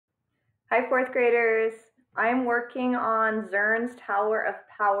Hi, fourth graders. I'm working on Zearn's Tower of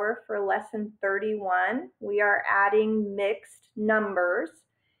Power for lesson 31. We are adding mixed numbers,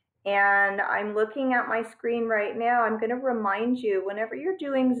 and I'm looking at my screen right now. I'm going to remind you, whenever you're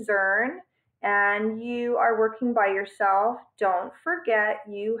doing Zearn and you are working by yourself, don't forget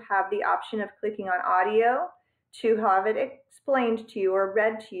you have the option of clicking on audio to have it explained to you or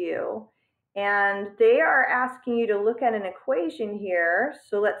read to you. And they are asking you to look at an equation here.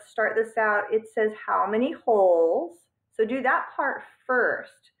 So let's start this out. It says how many wholes. So do that part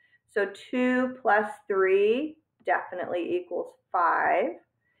first. So 2 plus 3 definitely equals 5.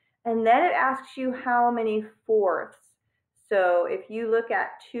 And then it asks you how many fourths. So if you look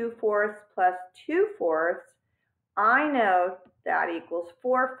at 2 fourths plus 2 fourths, I know that equals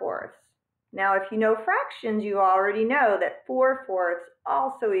 4 fourths. Now, if you know fractions, you already know that 4 fourths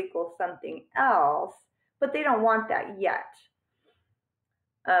also equals something else, but they don't want that yet.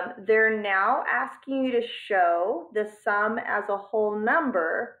 They're now asking you to show the sum as a whole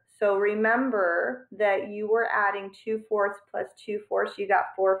number. So remember that you were adding 2 fourths plus 2 fourths, you got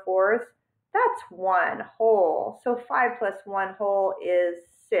 4 fourths. That's 1 whole. So 5 plus 1 whole is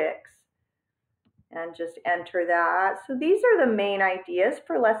 6. And just enter that. So these are the main ideas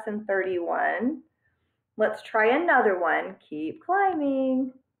for lesson 31. Let's try another one. Keep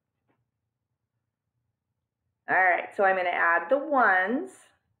climbing. All right, so I'm going to add the ones.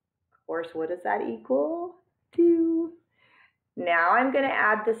 Of course, what does that equal? 2. Now I'm going to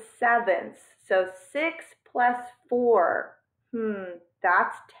add the sevenths. So 6 plus 4.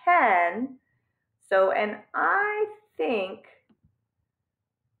 That's 10. So, and I think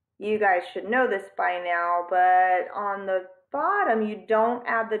you guys should know this by now, but on the bottom, you don't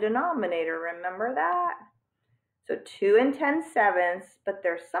add the denominator. Remember that? So 2 and 10 sevenths, but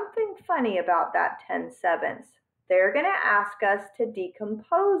there's something funny about that 10 sevenths. They're going to ask us to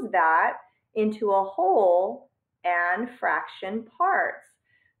decompose that into a whole and fraction parts.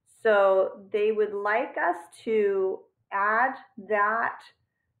 So they would like us to add that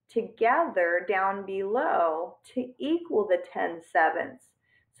together down below to equal the 10 sevenths.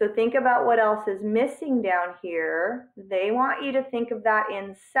 So think about what else is missing down here. They want you to think of that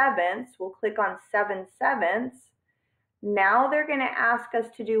in sevenths. We'll click on 7 sevenths. Now they're going to ask us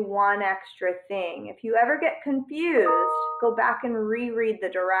to do one extra thing. If you ever get confused, go back and reread the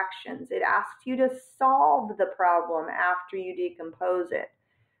directions. It asks you to solve the problem after you decompose it.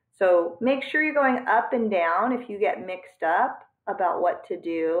 So make sure you're going up and down if you get mixed up about what to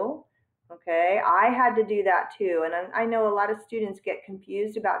do. Okay, I had to do that too, and I know a lot of students get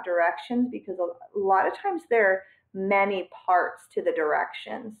confused about directions because a lot of times there are many parts to the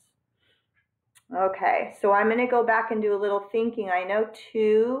directions. Okay, so I'm going to go back and do a little thinking. I know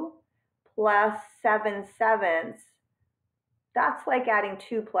 2 plus 7 sevenths, that's like adding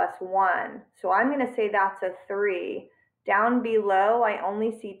 2 plus 1. So I'm going to say that's a 3. Down below, I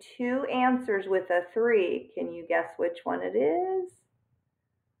only see 2 answers with a 3. Can you guess which one it is?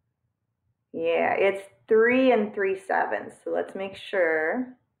 Yeah, it's 3 and 3 sevenths. So let's make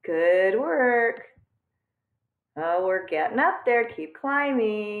sure. Good work. Oh, we're getting up there. Keep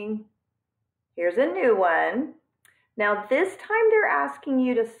climbing. Here's a new one. Now this time they're asking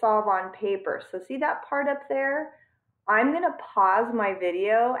you to solve on paper. So see that part up there? I'm going to pause my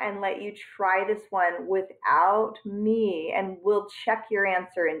video and let you try this one without me, and we'll check your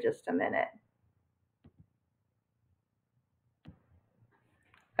answer in just a minute.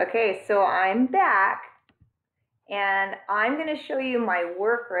 Okay, so I'm back, and I'm going to show you my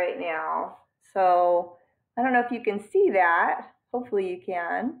work right now. So I don't know if you can see that. Hopefully you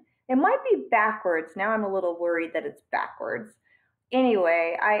can. It might be backwards. Now I'm a little worried that it's backwards.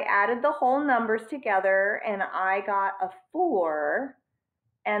 Anyway, I added the whole numbers together and I got a 4.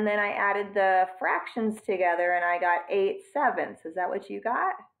 And then I added the fractions together and I got 8 sevenths. Is that what you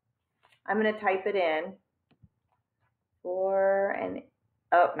got? I'm going to type it in. 4 and,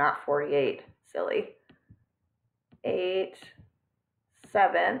 oh, not 48. Silly. 8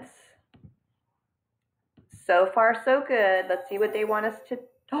 sevenths. So far, so good. Let's see what they want us to,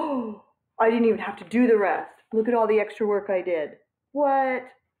 oh, I didn't even have to do the rest. Look at all the extra work I did. What?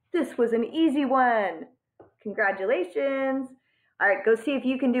 This was an easy one. Congratulations. All right, go see if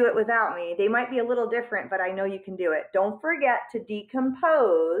you can do it without me. They might be a little different, but I know you can do it. Don't forget to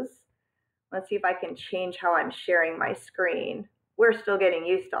decompose. Let's see if I can change how I'm sharing my screen. We're still getting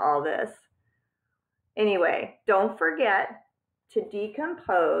used to all this. Anyway, don't forget to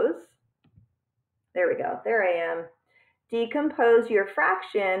decompose. There we go. There I am. decompose your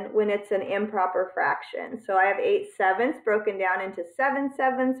fraction when it's an improper fraction. So I have 8/7 broken down into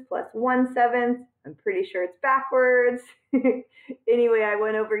 7/7 plus 1/7. I'm pretty sure it's backwards. Anyway, I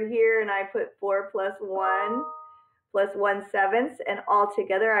went over here and I put 4 plus 1 plus 1/7, and all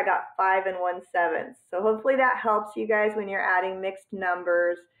together I got 5 and 1/7. So hopefully that helps you guys when you're adding mixed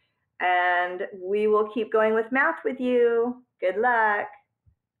numbers. And we will keep going with math with you. Good luck.